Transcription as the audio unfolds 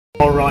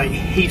Alright,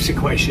 heaps of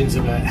questions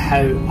about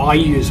how I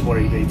use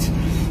worry beads.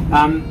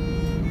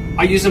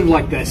 I use them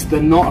like this.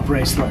 They're not a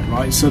bracelet,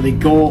 right? So they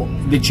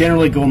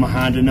generally go on my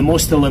hand, and the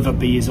most they'll ever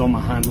be is on my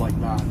hand like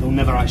that. They'll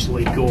never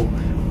actually go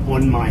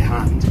on my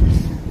hand.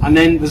 And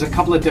then there's a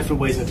couple of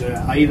different ways I do it.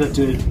 I either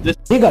do this.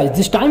 Hey guys,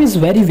 this time is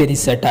very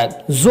sad time.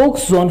 Jock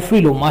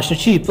zonfrillo,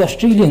 masterchef,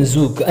 Australian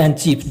Zook and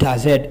Chief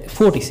does at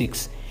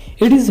 46.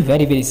 It is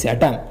very sad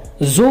time.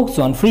 Jock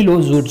zonfrillo,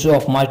 judge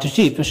of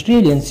MasterChef,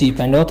 Australian chief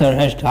and author,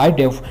 has died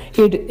of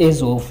age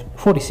of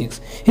 46.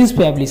 His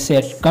family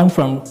said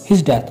confirmed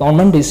his death on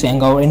Monday,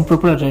 saying our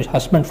inappropriate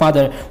husband,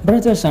 father,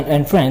 brother, son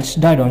and friends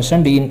died on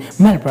Sunday in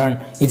Melbourne.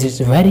 It is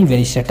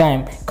very sad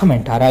time.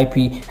 Comment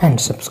RIP and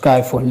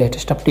subscribe for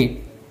latest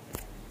update.